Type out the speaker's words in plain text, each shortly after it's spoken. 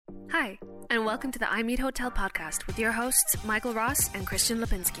Hi, and welcome to the I Meet Hotel podcast with your hosts, Michael Ross and Christian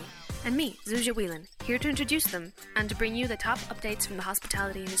Lipinski, and me, Zuzia Whelan, here to introduce them and to bring you the top updates from the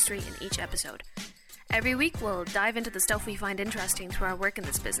hospitality industry in each episode. Every week, we'll dive into the stuff we find interesting through our work in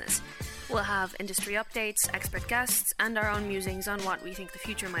this business. We'll have industry updates, expert guests, and our own musings on what we think the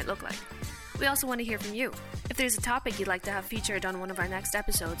future might look like. We also want to hear from you. If there's a topic you'd like to have featured on one of our next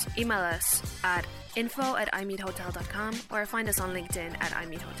episodes, email us at info@imeethotel.com or find us on LinkedIn at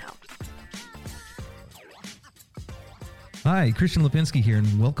iMeetHotel. Hi, Christian Lipinski here,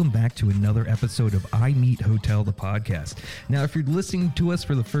 and welcome back to another episode of I Meet Hotel, the podcast. Now, if you're listening to us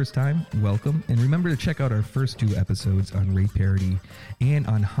for the first time, welcome, and remember to check out our first two episodes on rate parity and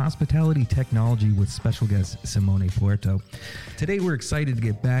on hospitality technology with special guest Simone Puerto. Today, we're excited to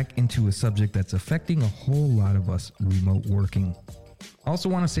get back into a subject that's affecting a whole lot of us: remote working. Also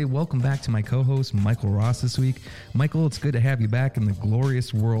want to say welcome back to my co-host, Michael Ross, this week. Michael, it's good to have you back in the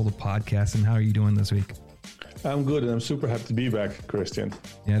glorious world of podcasting. How are you doing this week? I'm good, and I'm super happy to be back, Christian.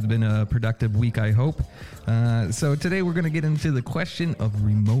 Yeah, it's been a productive week, I hope. So today we're going to get into the question of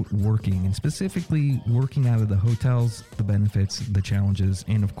remote working, and specifically working out of the hotels, the benefits, the challenges,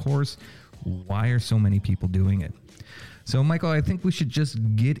 and of course, why are so many people doing it? So, Michael, I think we should just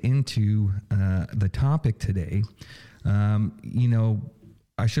get into the topic today.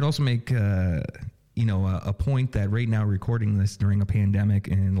 I should also make a point that right now, recording this during a pandemic,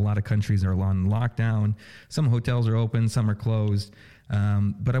 and a lot of countries are on lockdown. Some hotels are open, some are closed.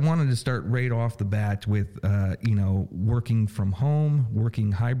 But I wanted to start right off the bat with, working from home,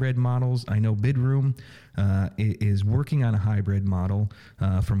 working hybrid models. I know Bidroom is working on a hybrid model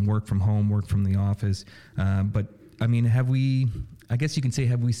from work from home, work from the office. But I mean, have we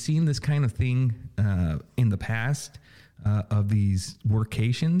seen this kind of thing in the past? Of these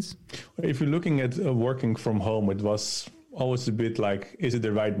workations? If you're looking at working from home, it was always a bit like, is it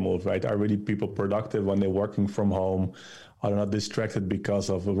the right move, right? Are really people productive when they're working from home? Are they not distracted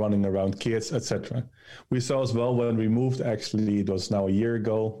because of running around kids, etc.? We saw as well when we moved, actually, it was now a year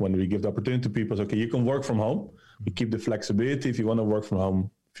ago, when we give the opportunity to people, okay, you can work from home. We keep the flexibility. If you want to work from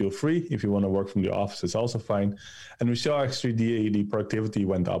home, feel free. If you want to work from the office, it's also fine. And we saw actually the productivity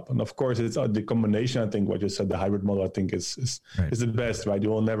went up. And of course, it's the combination. I think what you said, the hybrid model, I think is the best, right? You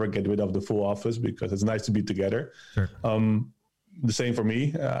will never get rid of the full office because it's nice to be together. Sure. The same for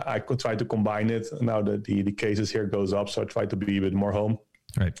me. I could try to combine it now that the cases here goes up. So I try to be a bit more home.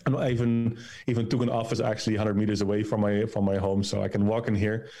 Right. And I even took an office actually 100 meters away from my home, so I can walk in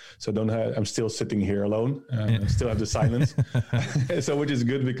here. So I'm still sitting here alone. I still have the silence, so which is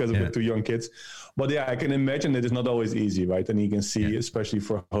good because of the two young kids. But yeah, I can imagine that it's not always easy, right? And you can see, especially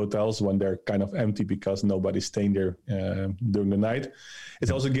for hotels when they're kind of empty because nobody's staying there during the night,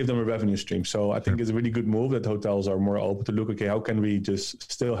 it's also give them a revenue stream. So I think it's a really good move that hotels are more open to look, okay, how can we just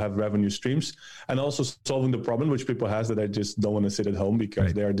still have revenue streams, and also solving the problem which people has that they just don't want to sit at home because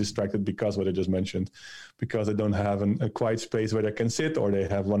they are distracted because what I just mentioned, because they don't have a quiet space where they can sit, or they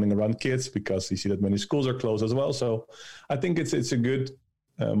have running around kids because you see that many schools are closed as well. So I think it's a good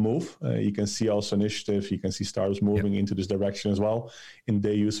move. You can see also initiative. You can see startups moving into this direction as well in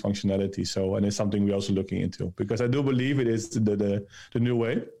day use functionality. So, and it's something we're also looking into because I do believe it is the new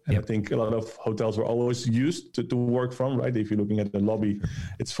way. And I think a lot of hotels were always used to work from, right? If you're looking at the lobby,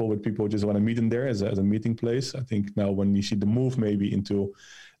 it's full with people who just want to meet in there as a meeting place. I think now when you see the move maybe into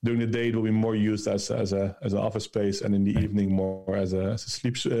during the day, it will be more used as an office space, and in the evening more as a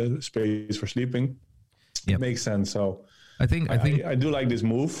sleep space for sleeping. It makes sense. So I think I do like this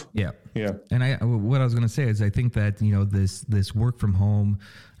move. Yeah. And what I was going to say is I think that this work from home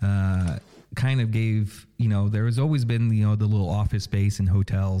kind of gave, there has always been the little office space in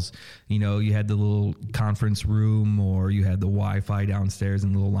hotels. You had the little conference room, or you had the Wi-Fi downstairs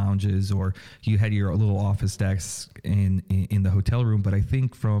in little lounges, or you had your little office desk in the hotel room. But I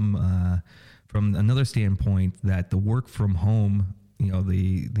think from another standpoint, that the work from home,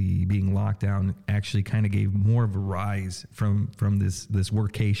 the being locked down actually kind of gave more of a rise from this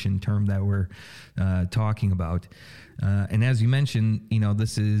workation term that we're talking about. And as you mentioned,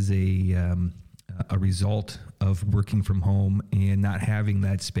 this is a result of working from home and not having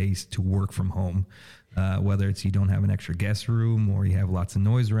that space to work from home, whether it's you don't have an extra guest room or you have lots of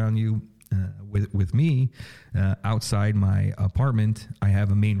noise around you. With me, outside my apartment, I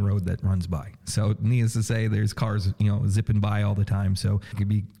have a main road that runs by. So needless to say, there's cars, zipping by all the time. So it could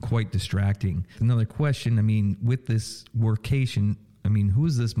be quite distracting. Another question, with this workation, who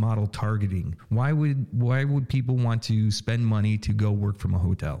is this model targeting? Why would people want to spend money to go work from a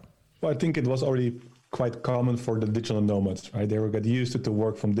hotel? Well, I think it was already quite common for the digital nomads, right? They were get used to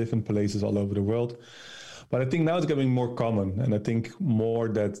work from different places all over the world. But I think now it's becoming more common, and I think more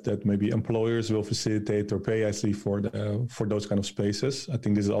that maybe employers will facilitate or pay actually for those kind of spaces. I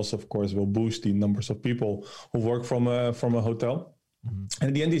think this also, of course, will boost the numbers of people who work from a hotel. Mm-hmm. And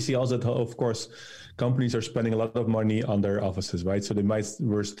at the end, you see also that, of course, companies are spending a lot of money on their offices, right? So they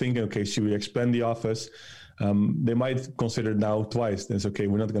were thinking, okay, should we expand the office? They might consider now twice. It's okay,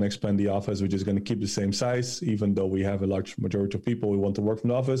 we're not going to expand the office. We're just going to keep the same size, even though we have a large majority of people who want to work from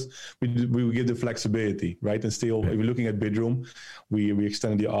the office. We will give the flexibility, right? And still, if you're looking at Bidroom, we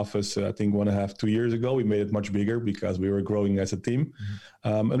extended the office, I think 1.5-2 years ago. We made it much bigger because we were growing as a team.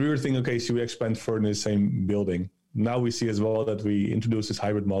 Mm-hmm. And we were thinking, okay, should we expand further in the same building? Now we see as well that we introduce this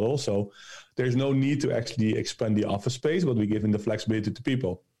hybrid model. So there's no need to actually expand the office space, but we're giving the flexibility to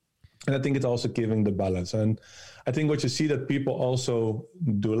people. And I think it's also giving the balance. And I think what you see that people also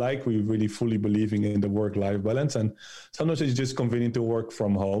do like, we really fully believing in the work-life balance. And sometimes it's just convenient to work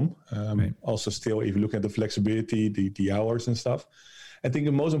from home. Right. Also still, if you look at the flexibility, the hours and stuff, I think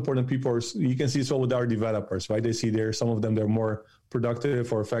the most important people are, you can see so with our developers, right? They see there, some of them, they're more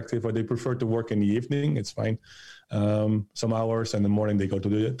productive or effective, or they prefer to work in the evening. It's fine. Some hours, and in the morning they go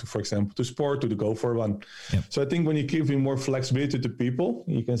for example, to sport, to go for a run. Yep. So I think when you give more flexibility to people,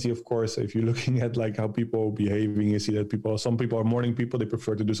 you can see, of course, if you're looking at like how people are behaving, you see that some people are morning people, they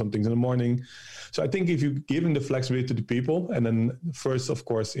prefer to do some things in the morning. So I think if you give them the flexibility to people, and then first, of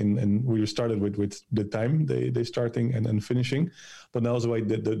course, and we started with the time they starting and finishing, but now also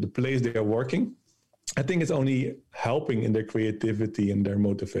the place they are working, I think it's only helping in their creativity and their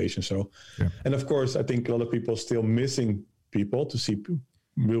motivation. So, yeah. And of course, I think a lot of people are still missing people to see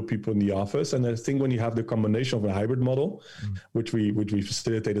real people in the office. And I think when you have the combination of a hybrid model, which we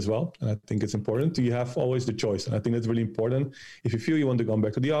facilitate as well, and I think it's important, you have always the choice. And I think that's really important. If you feel you want to go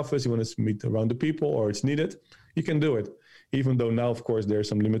back to the office, you want to meet around the people, or it's needed, you can do it. Even though now, of course, there are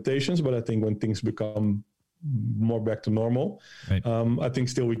some limitations, but I think when things become more back to normal, right. I think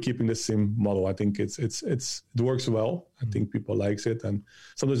still we're keeping the same model. I think it works well. I think people likes it, and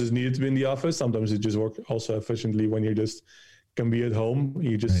sometimes it's needed to be in the office. Sometimes it just works also efficiently when you just can be at home.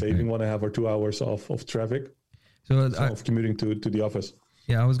 You're just saving 1.5 or 2 hours of traffic, of commuting to the office.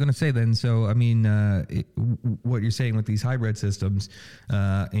 Yeah, I was going to say then, so, I mean, what you're saying with these hybrid systems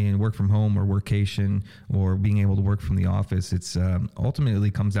and work from home or workation or being able to work from the office, it's ultimately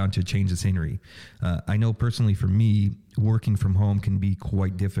comes down to change of scenery. I know personally for me, working from home can be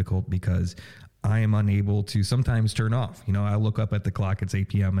quite difficult because I am unable to sometimes turn off. You know, I look up at the clock, it's 8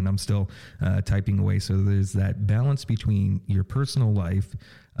 p.m. and I'm still typing away. So there's that balance between your personal life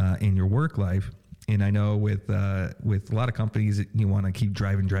and your work life. And I know with a lot of companies, you want to keep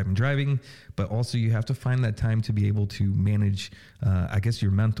driving, but also you have to find that time to be able to manage, I guess,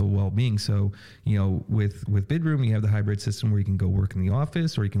 your mental well-being. So, you know, with Bidroom, you have the hybrid system where you can go work in the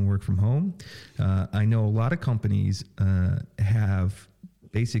office or you can work from home. I know a lot of companies have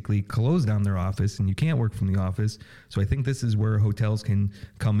basically closed down their office and you can't work from the office. So I think this is where hotels can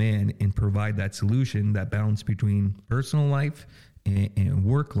come in and provide that solution, that balance between personal life and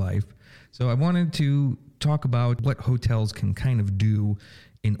work life. So I wanted to talk about what hotels can kind of do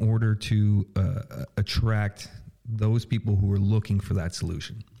in order to attract those people who are looking for that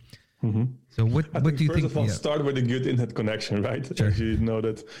solution. Mm-hmm. So what do you think? First of all, start with a good internet connection, right? Sure. As you know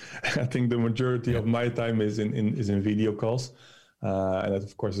that, I think the majority of my time is in video calls. And that,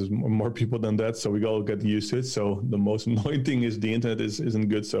 of course, is more people than that. So we all get used to it. So the most annoying thing is the internet isn't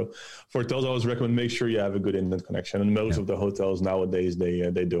good. So for hotels, I always recommend make sure you have a good internet connection. And most of the hotels nowadays,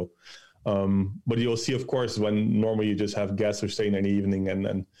 they do. But you'll see, of course, when normally you just have guests who stay in the evening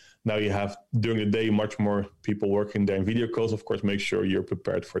and now you have during the day much more people working there in video calls. Of course, make sure you're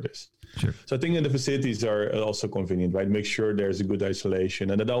prepared for this. Sure. So I think the facilities are also convenient, right? Make sure there's a good isolation.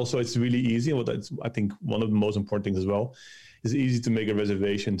 And that also, it's really easy. And I think one of the most important things as well, it's easy to make a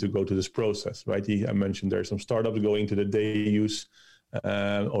reservation to go to this process, right? I mentioned there are some startups going to the day use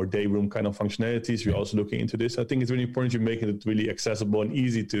or day room kind of functionalities. We're also looking into this. I think it's really important you make it really accessible and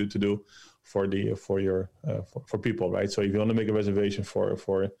easy to do for people, right? So if you want to make a reservation for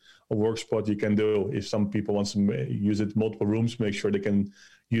a work spot, you can do. If some people want to use it multiple rooms, make sure they can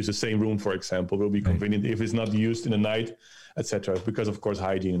use the same room, for example. It will be convenient if it's not used in the night, etc. Because of course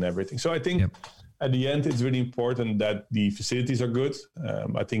hygiene and everything. So I think. At the end, it's really important that the facilities are good.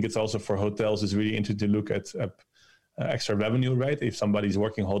 I think it's also for hotels, it's really interesting to look at extra revenue, right? If somebody's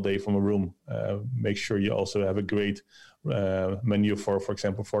working whole day from a room, make sure you also have a great menu for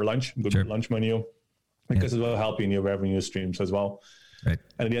example, for lunch, good lunch menu, because it will help you in your revenue streams as well. Right.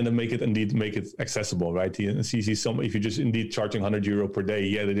 And at the end, make it accessible, right? You see if you're just indeed charging €100 per day,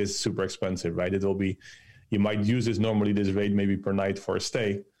 it is super expensive, right? It will be you might use this rate maybe per night for a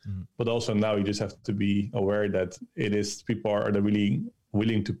stay. But also now you just have to be aware that people are really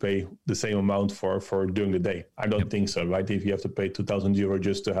willing to pay the same amount for during the day. I don't think so, right? If you have to pay 2,000 euro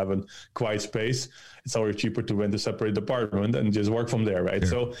just to have a quiet space, it's already cheaper to rent a separate apartment and just work from there, right?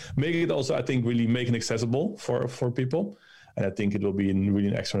 Sure. So make it also, I think, really make it accessible for people. And I think it will be really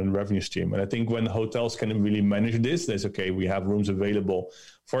an excellent revenue stream. And I think when hotels can really manage this, there's okay, we have rooms available,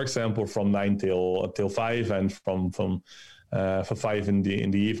 for example, from 9 till 5 and from 5 in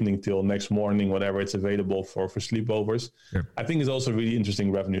the evening till next morning, whatever it's available for sleepovers. Sure. I think it's also a really interesting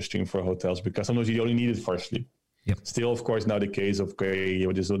revenue stream for hotels because sometimes you only need it for sleep. Yep. Still, of course, now the case of, okay,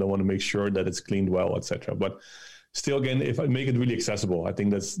 you just don't want to make sure that it's cleaned well, etc. But still, again, if I make it really accessible, I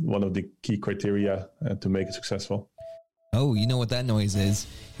think that's one of the key criteria to make it successful. Oh, you know what that noise is.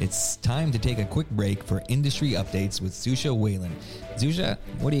 It's time to take a quick break for industry updates with Zuzia Whalen. Zuzia,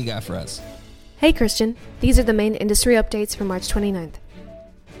 what do you got for us? Hey Christian, these are the main industry updates for March 29th.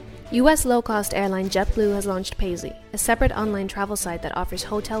 US low-cost airline JetBlue has launched Paisly, a separate online travel site that offers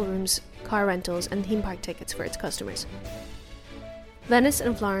hotel rooms, car rentals, and theme park tickets for its customers. Venice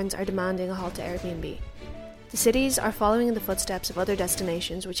and Florence are demanding a halt to Airbnb. The cities are following in the footsteps of other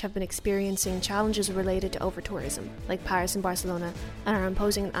destinations which have been experiencing challenges related to over-tourism, like Paris and Barcelona, and are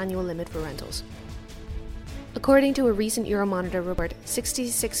imposing an annual limit for rentals. According to a recent Euromonitor report,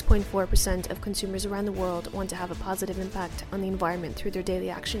 66.4% of consumers around the world want to have a positive impact on the environment through their daily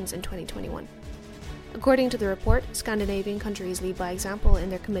actions in 2021. According to the report, Scandinavian countries lead by example in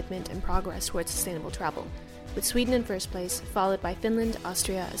their commitment and progress towards sustainable travel, with Sweden in first place, followed by Finland,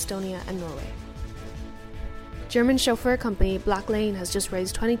 Austria, Estonia, and Norway. German chauffeur company Black Lane has just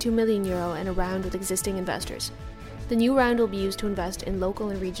raised €22 million in a round with existing investors. The new round will be used to invest in local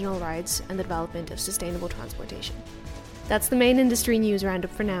and regional rides and the development of sustainable transportation. That's the main industry news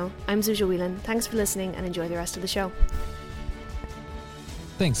roundup for now. I'm Zuzia Whalen. Thanks for listening and enjoy the rest of the show.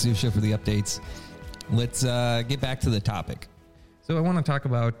 Thanks, Zuzia, for the updates. Let's get back to the topic. So I want to talk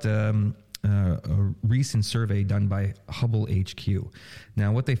about a recent survey done by Hubble HQ.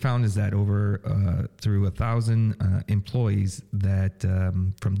 Now, what they found is that through 1,000 employees that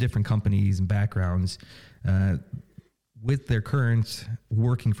from different companies and backgrounds, with their current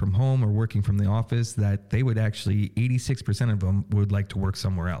working from home or working from the office, that they would actually, 86% of them would like to work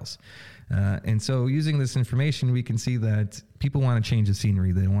somewhere else. And so using this information, we can see that people want to change the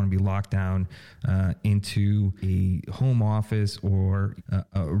scenery. They don't want to be locked down into a home office or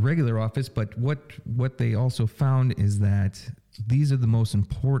a regular office. But what they also found is that these are the most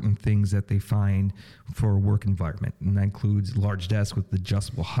important things that they find for a work environment. And that includes large desks with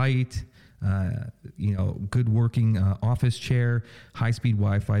adjustable height, good working office chair, high-speed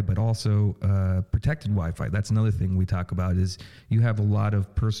Wi-Fi, but also protected Wi-Fi. That's another thing we talk about is you have a lot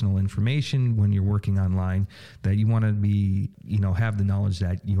of personal information when you're working online that you want to be, have the knowledge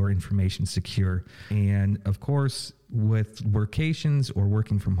that your information is secure. And of course, with workations or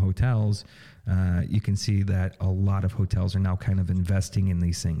working from hotels, you can see that a lot of hotels are now kind of investing in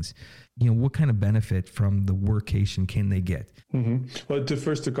these things. What kind of benefit from the workation can they get? Mm-hmm. Well,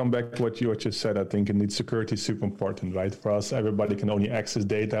 to come back to what you just said, I think indeed security is super important, right? For us, everybody can only access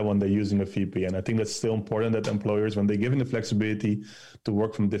data when they're using a VPN. I think that's still important that employers, when they're given the flexibility to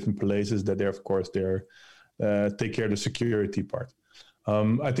work from different places, that they're take care of the security part.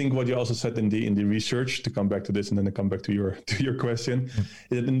 I think what you also said in the research, to come back to this and then to come back to your question,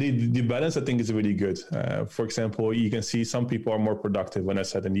 is that indeed the balance I think is really good. For example, you can see some people are more productive when I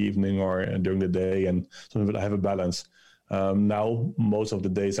said in the evening or during the day, and some people have a balance. Now, most of the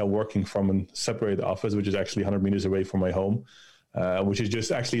days I'm working from a separate office, which is actually 100 meters away from my home, which is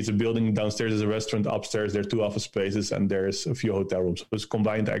just actually, it's a building. Downstairs is a restaurant, upstairs there are 2 office spaces, and there's a few hotel rooms. So it's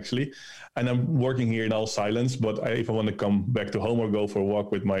combined actually. And I'm working here in all silence, but if I want to come back to home or go for a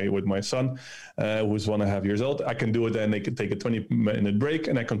walk with my son, who's 1.5 years old, I can do it, and they can take a 20-minute break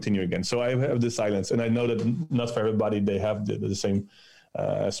and I continue again. So I have the silence, and I know that not for everybody, they have the same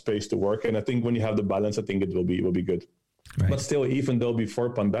space to work. And I think when you have the balance, I think it will be good. Right. But still, even though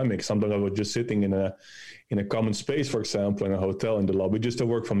before pandemic, sometimes I was just sitting in a common space, for example, in a hotel in the lobby, just to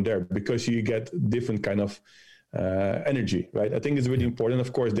work from there, because you get different kind of energy, right? I think it's really important.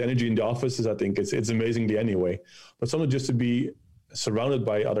 Of course, the energy in the offices, I think it's amazingly anyway. But sometimes just to be surrounded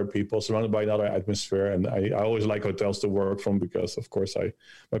by other people, surrounded by another atmosphere. And I always like hotels to work from because, of course,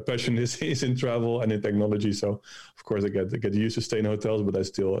 my passion is in travel and in technology. So, of course, I get used to staying in hotels, but I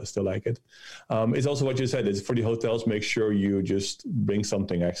still like it. It's also what you said. It's for the hotels, make sure you just bring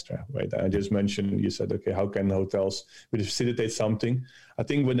something extra, right? I just mentioned, you said, okay, how can hotels facilitate something? I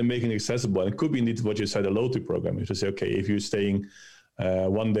think when they're making it accessible, and it could be indeed what you said, a loyalty program. You just say, okay, if you're staying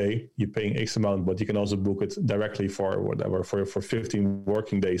one day, you're paying X amount, but you can also book it directly for whatever, for 15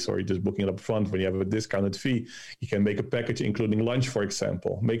 working days, or you're just booking it up front when you have a discounted fee. You can make a package including lunch, for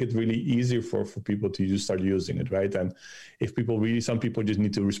example. Make it really easier for people to just start using it, right? And if some people just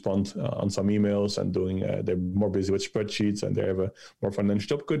need to respond on some emails and they're more busy with spreadsheets and they have a more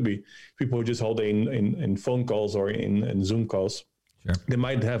financial job. Could be people who just hold in phone calls or in Zoom calls. Sure. They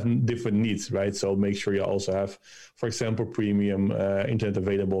might have different needs, right? So make sure you also have, for example, premium internet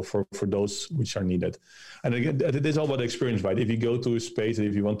available for those which are needed. And again, it is all about experience, right? If you go to a space,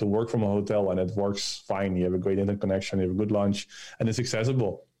 if you want to work from a hotel and it works fine, you have a great internet connection, you have a good lunch, and it's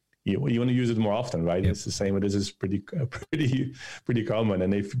accessible, you want to use it more often, right? Yep. It's the same. This is pretty common.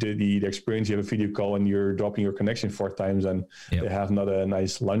 And if the experience, you have a video call and you're dropping your connection 4 times and they have not a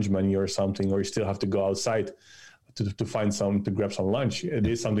nice lunch menu or something, or you still have to go outside to find to grab some lunch. It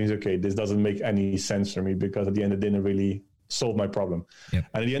is something, okay, this doesn't make any sense for me, because at the end it didn't really solve my problem. Yep.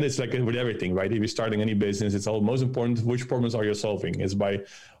 And at the end, it's like with everything, right? If you're starting any business, it's all most important, which problems are you solving? It's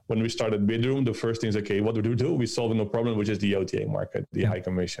when we started Bidroom, the first thing is, okay, what do we do? We're solving a problem, which is the OTA market, the high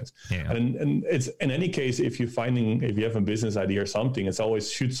commissions. Yeah. And it's, in any case, if you have a business idea or something, it's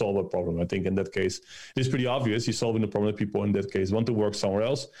always should solve a problem. I think in that case, it's pretty obvious. You're solving the problem that people in that case want to work somewhere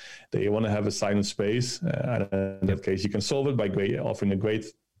else. They want to have a silent space. And in that case, you can solve it by offering a great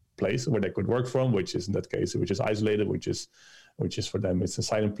place where they could work from, which is in that case, which is isolated, which is for them, it's a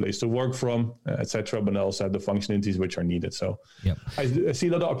silent place to work from, etc. But also have the functionalities which are needed. So I see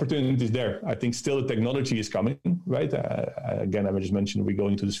a lot of opportunities there. I think still the technology is coming, right? Again, I just mentioned we go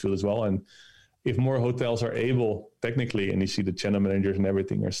into this field as well. And if more hotels are able technically, and you see the channel managers and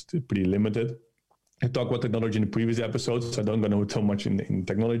everything are still pretty limited. I talked about technology in the previous episodes, so I don't go too much in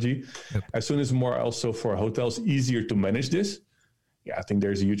technology. Yep. As soon as more also for hotels easier to manage this, I think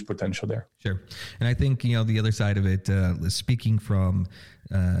there's a huge potential there. Sure. And I think, the other side of it, speaking from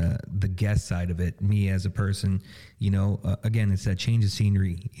the guest side of it, me as a person, again, it's that change of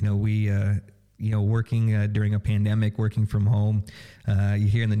scenery. We, working during a pandemic, working from home, you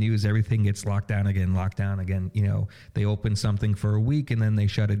hear in the news, everything gets locked down again. They open something for a week and then they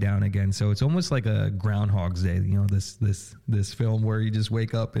shut it down again. So it's almost like a Groundhog's Day, this film where you just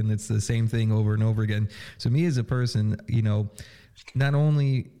wake up and it's the same thing over and over again. So me as a person, not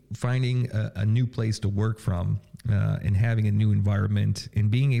only finding a new place to work from and having a new environment and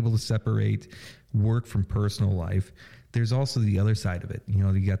being able to separate work from personal life, there's also the other side of it.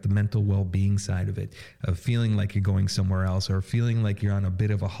 You got the mental well-being side of it, of feeling like you're going somewhere else or feeling like you're on a bit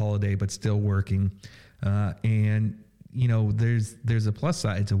of a holiday but still working. And there's a plus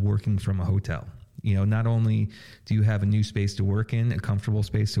side to working from a hotel. Not only do you have a new space to work in, a comfortable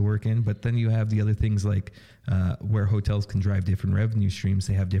space to work in, but then you have the other things like where hotels can drive different revenue streams.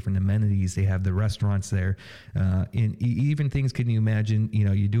 They have different amenities. They have the restaurants there. And even things, can you imagine,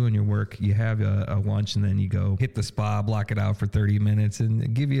 you're doing your work, you have a lunch, and then you go hit the spa, block it out for 30 minutes,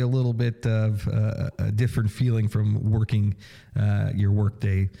 and give you a little bit of a different feeling from working your work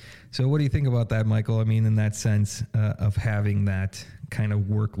day. So what do you think about that, Michael? I mean, in that sense of having that kind of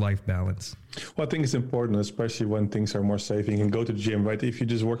work-life balance? Well, I think it's important, especially when things are more safe. You can go to the gym, right? If you're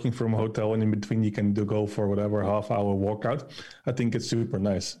just working from a hotel and in between you can go for whatever half-hour workout, I think it's super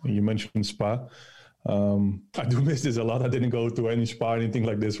nice. You mentioned spa. I do miss this a lot. I didn't go to any spa or anything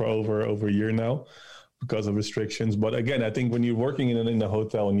like this for over a year now because of restrictions. But again, I think when you're working in a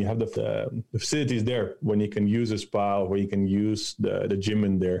hotel and you have the facilities there, when you can use a spa or where you can use the gym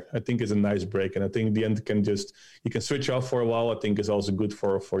in there, I think it's a nice break. And I think in the end you can switch off for a while. I think it's also good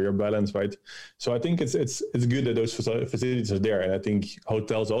for your balance, right? So I think it's good that those facilities are there. And I think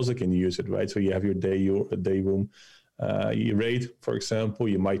hotels also can use it, right? So you have your day room. You rate, for example,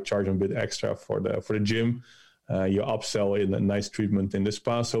 you might charge them a bit extra for the gym. You upsell in a nice treatment in the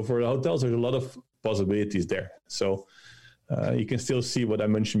spa. So for the hotels, there's a lot of possibilities there. So you can still see what I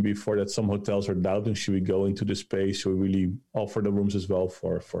mentioned before, that some hotels are doubting, should we go into the space? Should we really offer the rooms as well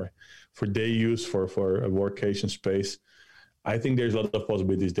for day use, for a workation space? I think there's a lot of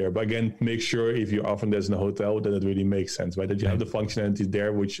possibilities there. But again, make sure if you're offering this in a hotel, that it really makes sense, right? That you have the functionalities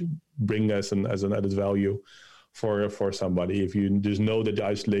there, which bring us as an added value for somebody. If you just know that the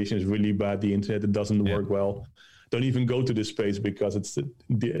isolation is really bad, the internet doesn't work well, don't even go to this space, because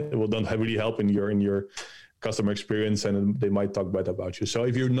it will not really help in your customer experience, and they might talk bad about you. So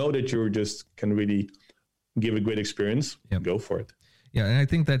if you know that you just can really give a great experience, go for it. Yeah, and I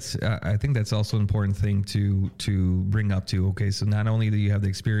think that's also an important thing to bring up too. Okay, so not only do you have the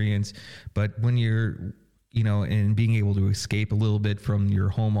experience, but when you're and being able to escape a little bit from your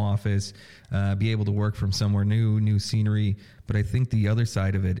home office, be able to work from somewhere new scenery. But I think the other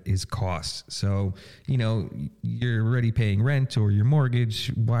side of it is cost. So, you're already paying rent or your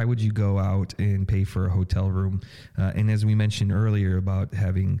mortgage. Why would you go out and pay for a hotel room? And as we mentioned earlier about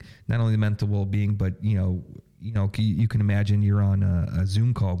having not only the mental well-being, but, you can imagine you're on a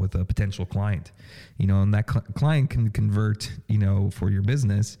Zoom call with a potential client, and that client can convert, for your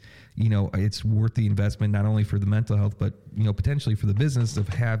business. It's worth the investment, not only for the mental health, but, potentially for the business of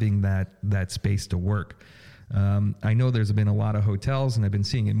having that space to work. I know there's been a lot of hotels, and I've been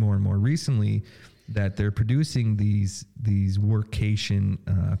seeing it more and more recently, that they're producing these workcation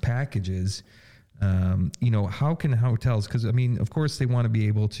packages. How can hotels, because of course they want to be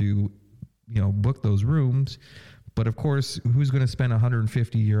able to book those rooms, but of course, who's going to spend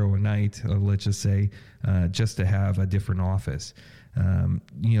 €150 a night, let's just say, just to have a different office?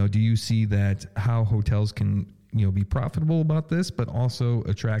 Do you see that how hotels can be profitable about this, but also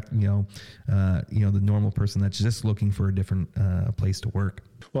attract the normal person that's just looking for a different place to work?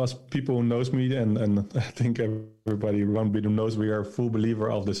 Well, as people who knows me, and I think everybody around me who knows, we are a full believer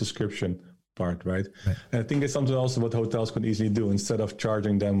of the subscription part, right? And I think it's something also what hotels can easily do. Instead of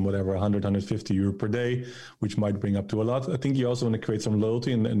charging them whatever 150 euro per day, which might bring up to a lot, I think you also want to create some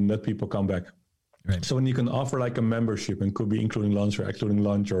loyalty and let people come back. Right. So when you can offer like a membership, and could be including lunch or excluding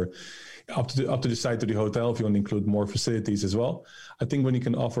lunch, or up to decide to the hotel if you want to include more facilities as well. I think when you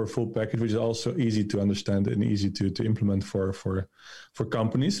can offer a full package, which is also easy to understand and easy to implement for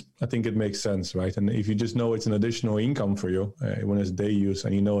companies, I think it makes sense, right? And if you just know it's an additional income for you when it's day use,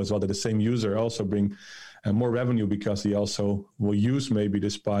 and as well that the same user also bring more revenue because he also will use maybe the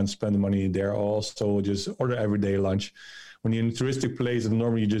spa and spend the money there, also just order everyday lunch. When you're in a touristic place, and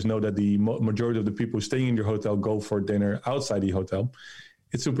normally you just know that the majority of the people staying in your hotel go for dinner outside the hotel.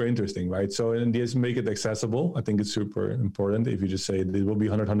 It's super interesting, right? So, and just make it accessible. I think it's super important. If you just say it will be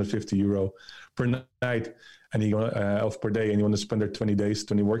 150 euro per night, and you per day, and you want to spend there 20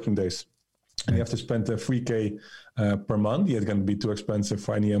 working days, and you have to spend 3K per month, it's going to be too expensive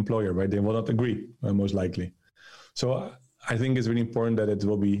for any employer, right? They will not agree, most likely. So I think it's really important that it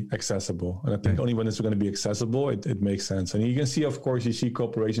will be accessible. And I think only when it's going to be accessible, it makes sense. And you can see, of course, you see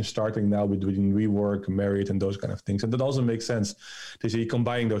corporations starting now between WeWork, Marriott, and those kind of things. And that also makes sense to see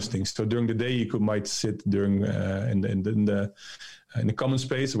combining those things. So during the day, you might sit during in the common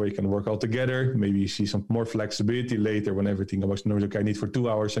space where you can work all together. Maybe you see some more flexibility later when everything goes, okay, I need for 2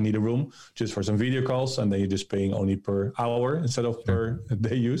 hours, I need a room just for some video calls, and then you're just paying only per hour instead of per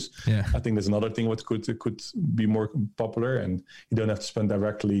day use. Yeah. I think that's another thing what could be more popular, and you don't have to spend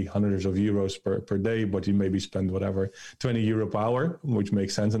directly hundreds of euros per day, but you maybe spend whatever, 20 euro per hour, which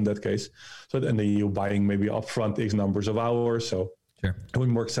makes sense in that case. So and then you're buying maybe upfront X numbers of hours. So it will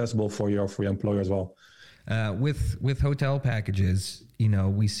be more accessible for your employer as well. With hotel packages,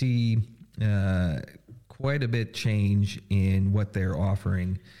 we see quite a bit change in what they're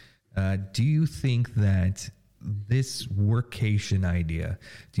offering. Do you think that this workation idea,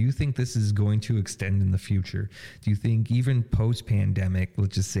 do you think this is going to extend in the future? Do you think even post-pandemic,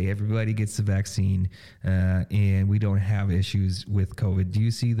 let's just say everybody gets the vaccine and we don't have issues with COVID, do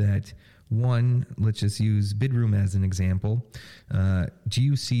you see that? One, let's just use Bidroom as an example. Do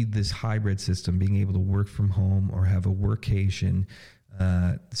you see this hybrid system being able to work from home or have a workation,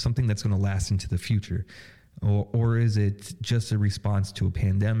 something that's going to last into the future? Or is it just a response to a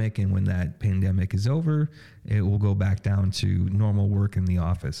pandemic, and when that pandemic is over, it will go back down to normal work in the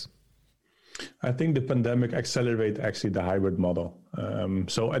office? I think the pandemic accelerated actually the hybrid model.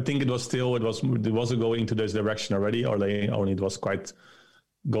 So I think it was going into this direction already, or only it was quite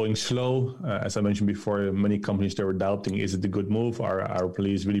going slow. As I mentioned before, many companies, they were doubting, is it a good move? Are our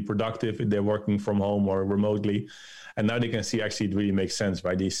employees really productive if they're working from home or remotely? And now they can see actually it really makes sense,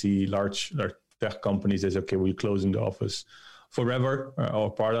 right? They see large tech companies, they say, okay, we're closing the office forever or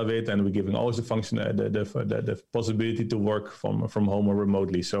part of it, and we're giving always the function, the possibility to work from home or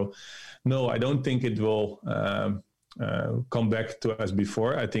remotely. So no, I don't think it will come back to as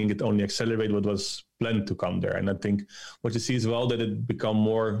before. I think it only accelerated what was planned to come there. And I think what you see as well, that it become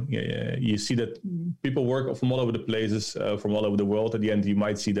more, you see that people work from all over the places, from all over the world. At the end, you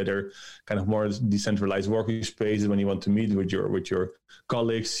might see that they're kind of more decentralized working spaces. When you want to meet with your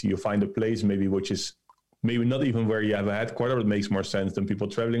colleagues, you find a place maybe which is maybe not even where you have a headquarter. It makes more sense than people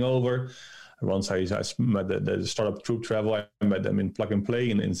traveling over. Once I met the startup Troop Travel, I met them in Plug and Play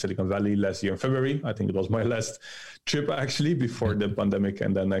in Silicon Valley last year in February. I think it was my last trip actually before the pandemic.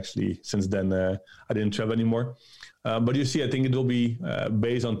 And then actually since then, I didn't travel anymore. But you see, I think it will be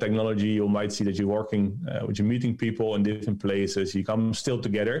based on technology. You might see that you're working, you're meeting people in different places. You come still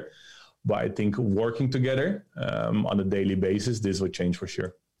together, But I think working together on a daily basis, this will change for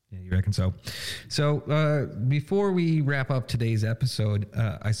sure. Yeah, you reckon so? So before we wrap up today's episode,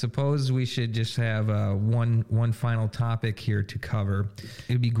 I suppose we should just have one final topic here to cover.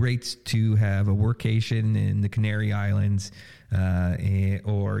 It'd be great to have a workation in the Canary Islands,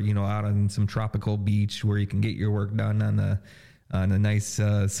 or out on some tropical beach where you can get your work done on a nice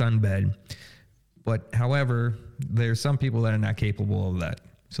sunbed. But however, there's some people that are not capable of that.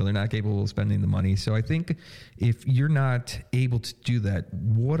 So they're not capable of spending the money. So I think if you're not able to do that,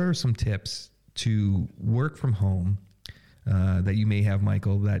 what are some tips to work from home that you may have,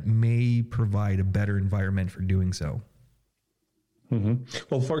 Michael, that may provide a better environment for doing so? Mm-hmm.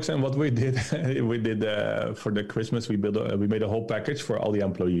 Well, for example, what we did for the Christmas, we made a whole package for all the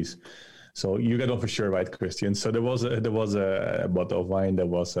employees. So you get one for sure, right, Christian? So there was a bottle of wine, there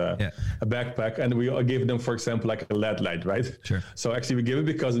was a backpack, and we gave them, for example, like a LED light, right? Sure. So actually we give it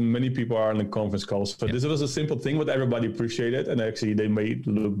because many people are on the conference calls. So this was a simple thing, but everybody appreciated, and actually they made it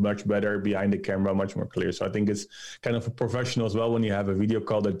look much better behind the camera, much more clear. So I think it's kind of a professional as well when you have a video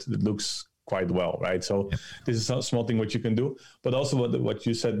call that looks quite well, right? So this is a small thing what you can do, but also what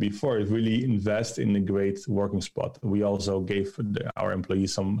you said before is really invest in a great working spot. We also gave our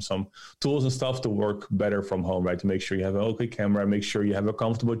employees some tools and stuff to work better from home, right? To make sure you have an okay camera, make sure you have a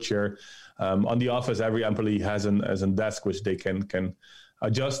comfortable chair. On the office, every employee has a desk which they can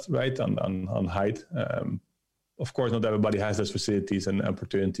adjust, right, on height. Of course, not everybody has those facilities and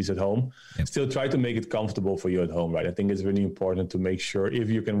opportunities at home. Yep. Still try to make it comfortable for you at home, right? I think it's really important to make sure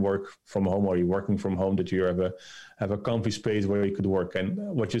if you can work from home or you're working from home that you have a comfy space where you could work. And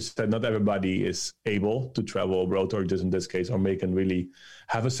what you said, not everybody is able to travel abroad or just in this case, or make and really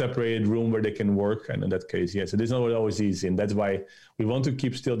have a separated room where they can work. And in that case, yes, it is not always easy. And that's why we want to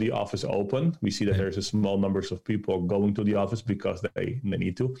keep still the office open. We see that there's a small numbers of people going to the office because they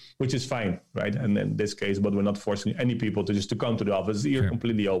need to, which is fine, right? And in this case, but we're not forcing any people to come to the office. You're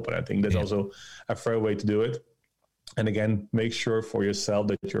completely open. I think that's also a fair way to do it. And again, make sure for yourself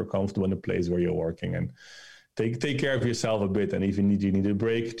that you're comfortable in the place where you're working, and take care of yourself a bit. And if you need a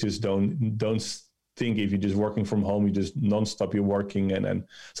break, just don't think if you're just working from home, you just nonstop you're working. And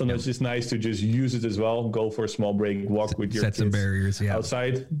sometimes it's nice to just use it as well. Go for a small break, walk with your kids, set some barriers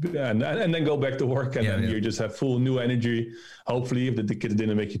outside, and then go back to work. And then you just have full new energy. Hopefully, if the kids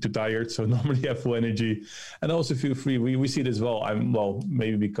didn't make you too tired. So normally you have full energy, and also feel free. We see it as well.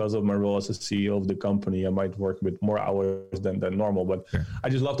 Maybe because of my role as a CEO of the company, I might work with more hours than normal. But I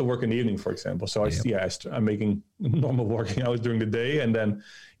just love to work in the evening, for example. So I'm making normal working hours during the day, and then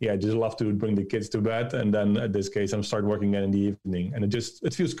I just love to bring the kids to bed, and then in this case, I'm start working again in the evening, and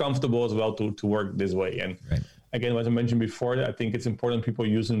it feels comfortable as well to work this way. And again, as I mentioned before, I think it's important people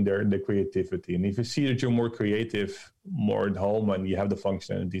using their creativity. And if you see that you're more creative, more at home, and you have the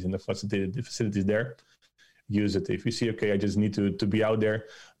functionalities and the facilities there, use it. If you see, okay, I just need to be out there,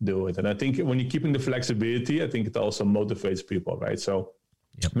 do it. And I think when you're keeping the flexibility, I think it also motivates people, right? So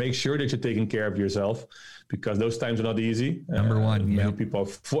make sure that you're taking care of yourself, because those times are not easy. Number one, many people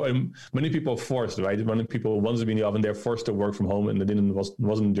are forced, right? Many people want to be in the oven, they're forced to work from home, and it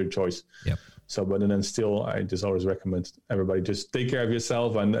wasn't their choice. So, but then still, I just always recommend everybody just take care of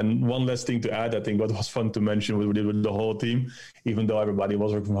yourself. And one last thing to add, I think what was fun to mention, we did with the whole team, even though everybody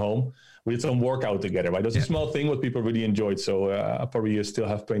was working from home, we did some workout together, right? It was a small thing what people really enjoyed. So I probably still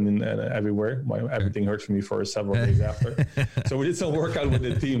have pain everywhere. Everything hurts for me for several days after. So we did some workout with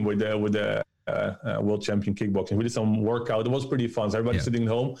the team, with the world champion kickboxing. We did some workout. It was pretty fun. So everybody's sitting at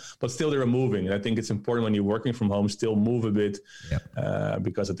home, but still they were moving. And I think it's important when you're working from home, still move a bit,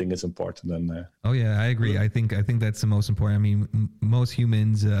 because I think it's important. And I agree. I think that's the most important. I mean, most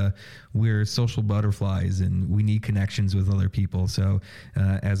humans, we're social butterflies, and we need connections with other people. So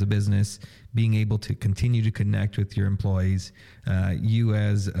as a business, being able to continue to connect with your employees, you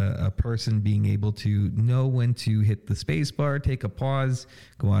as a person being able to know when to hit the space bar, take a pause,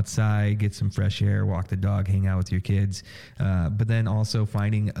 go outside, get some fresh air, walk the dog, hang out with your kids, but then also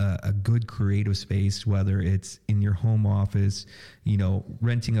finding a good creative space, whether it's in your home office,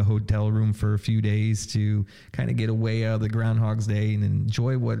 renting a hotel room for a few days to kind of get away out of the Groundhog's Day and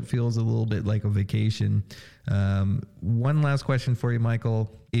enjoy what feels a little bit like a vacation. One last question for you,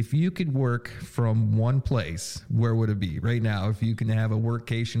 Michael. If you could work from one place, where would it be right now? If you can have a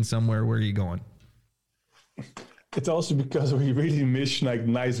workcation somewhere, where are you going? It's also because we really miss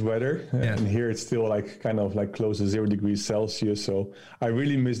nice weather, and here it's still kind of close to 0 degrees Celsius. So I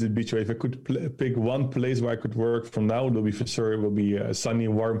really miss the beach. If I could pick one place where I could work from now, it will be for sure. It will be a sunny,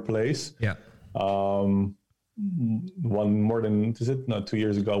 warm place. 2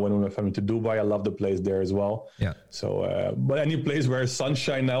 years ago, I went with my family to Dubai. I love the place there as well. Yeah. So, but any place where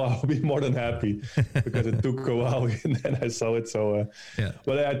sunshine now, I'll be more than happy because it took a while and then I saw it. So,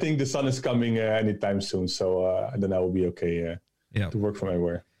 but I think the sun is coming anytime soon. So then I will be okay to work from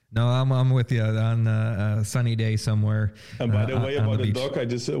anywhere. No, I'm with you on a sunny day somewhere. And by the way, about the dog,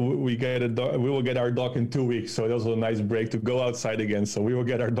 we will get our dog in 2 weeks. So that was a nice break to go outside again. So we will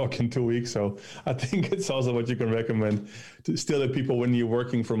get our dog in 2 weeks. So I think it's also what you can recommend to still the people when you're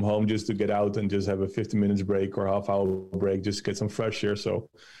working from home, just to get out and just have a 15 minutes break or half-hour break, just get some fresh air. So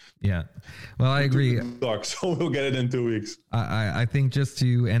yeah, well, I agree. So we'll get it in 2 weeks. I think just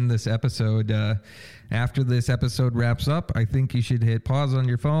to end this episode, after this episode wraps up, I think you should hit pause on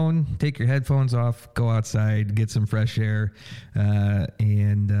your phone, take your headphones off, go outside, get some fresh air,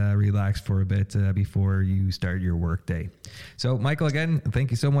 and relax for a bit before you start your work day. So, Michael, again,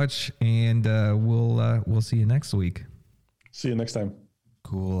 thank you so much, and we'll see you next week. See you next time.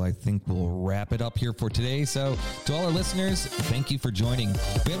 Cool. I think we'll wrap it up here for today. So to all our listeners, thank you for joining.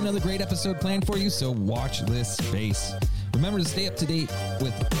 We have another great episode planned for you, so watch this space. Remember to stay up to date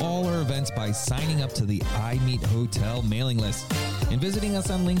with all our events by signing up to the iMeet Hotel mailing list and visiting us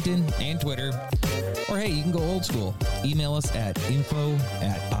on LinkedIn and Twitter. Or hey, you can go old school. Email us at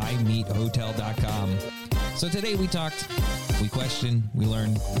info@imeethotel.com. So today we talked, we questioned, we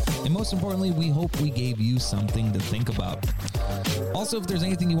learned, and most importantly, we hope we gave you something to think about. Also, if there's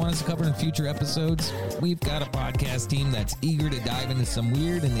anything you want us to cover in future episodes, we've got a podcast team that's eager to dive into some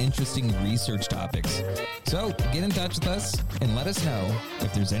weird and interesting research topics. So get in touch with us and let us know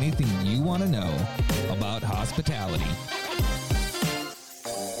if there's anything you want to know about hospitality.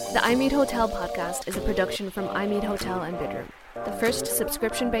 The iMeet Hotel podcast is a production from iMeet Hotel and Bidroom, the first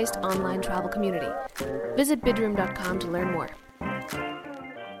subscription-based online travel community. Visit bidroom.com to learn more.